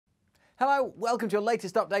Hello, welcome to your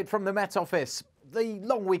latest update from the Met Office. The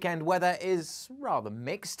long weekend weather is rather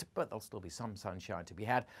mixed, but there'll still be some sunshine to be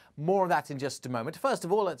had. More of that in just a moment. First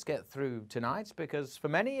of all, let's get through tonight, because for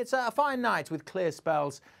many it's a fine night with clear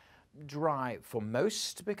spells. Dry for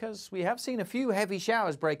most, because we have seen a few heavy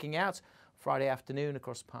showers breaking out Friday afternoon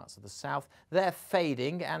across parts of the south. They're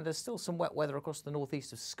fading, and there's still some wet weather across the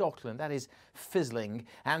northeast of Scotland. That is fizzling,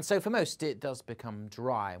 and so for most it does become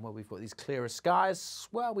dry. And where we've got these clearer skies,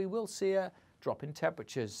 well, we will see a drop in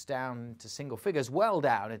temperatures down to single figures, well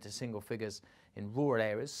down into single figures in rural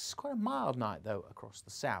areas. Quite a mild night though across the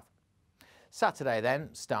south. Saturday then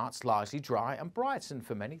starts largely dry and bright, and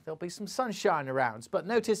for many there'll be some sunshine around, but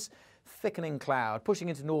notice thickening cloud pushing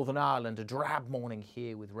into Northern Ireland, a drab morning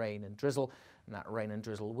here with rain and drizzle, and that rain and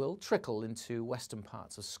drizzle will trickle into western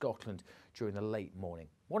parts of Scotland during the late morning.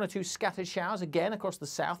 One or two scattered showers again across the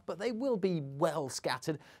south, but they will be well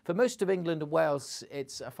scattered. For most of England and Wales,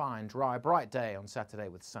 it's a fine, dry, bright day on Saturday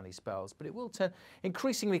with sunny spells, but it will turn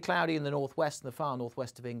increasingly cloudy in the northwest and the far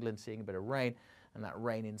northwest of England, seeing a bit of rain, and that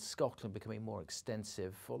rain in Scotland becoming more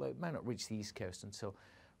extensive, although it may not reach the east coast until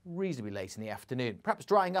reasonably late in the afternoon. Perhaps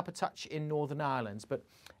drying up a touch in Northern Ireland, but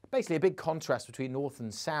basically a big contrast between north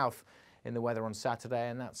and south in the weather on Saturday,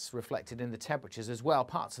 and that's reflected in the temperatures as well.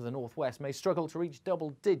 Parts of the northwest may struggle to reach double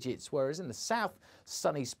digits, whereas in the south,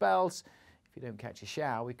 sunny spells. If you don't catch a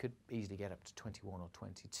shower, we could easily get up to 21 or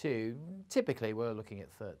 22. Typically, we're looking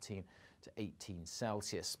at 13 to 18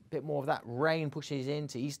 Celsius. A bit more of that rain pushes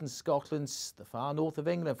into eastern Scotland, the far north of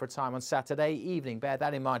England for a time on Saturday evening. Bear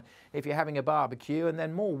that in mind if you're having a barbecue. And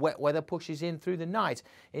then more wet weather pushes in through the night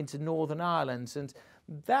into Northern Ireland, and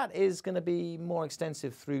that is going to be more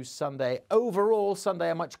extensive through Sunday. Overall,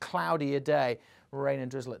 Sunday a much cloudier day. Rain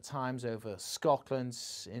and drizzle at times over Scotland,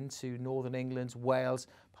 into northern England, Wales,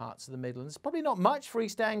 parts of the Midlands. Probably not much for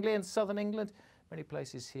East Anglia and southern England. Many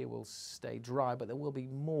places here will stay dry, but there will be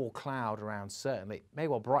more cloud around, certainly. May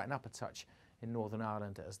well brighten up a touch in Northern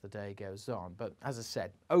Ireland as the day goes on. But as I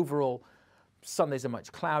said, overall, Sunday's a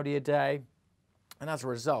much cloudier day, and as a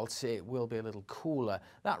result, it will be a little cooler.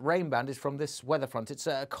 That rain band is from this weather front. It's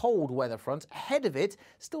a cold weather front. Ahead of it,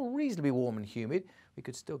 still reasonably warm and humid. We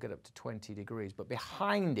could still get up to 20 degrees, but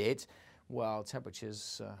behind it, well,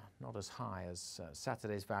 temperatures not as high as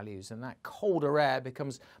Saturday's values, and that colder air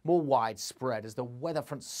becomes more widespread as the weather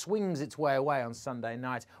front swings its way away on Sunday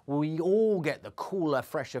night. We all get the cooler,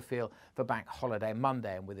 fresher feel for Bank Holiday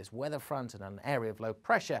Monday, and with this weather front and an area of low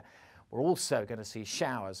pressure, we're also going to see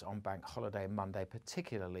showers on Bank Holiday Monday,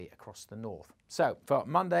 particularly across the north. So for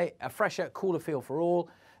Monday, a fresher, cooler feel for all.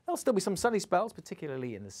 There'll still be some sunny spells,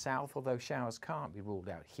 particularly in the south, although showers can't be ruled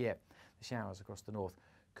out here. The showers across the north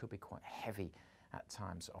could be quite heavy at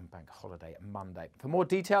times on Bank Holiday Monday. For more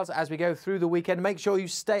details as we go through the weekend, make sure you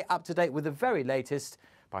stay up to date with the very latest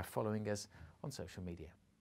by following us on social media.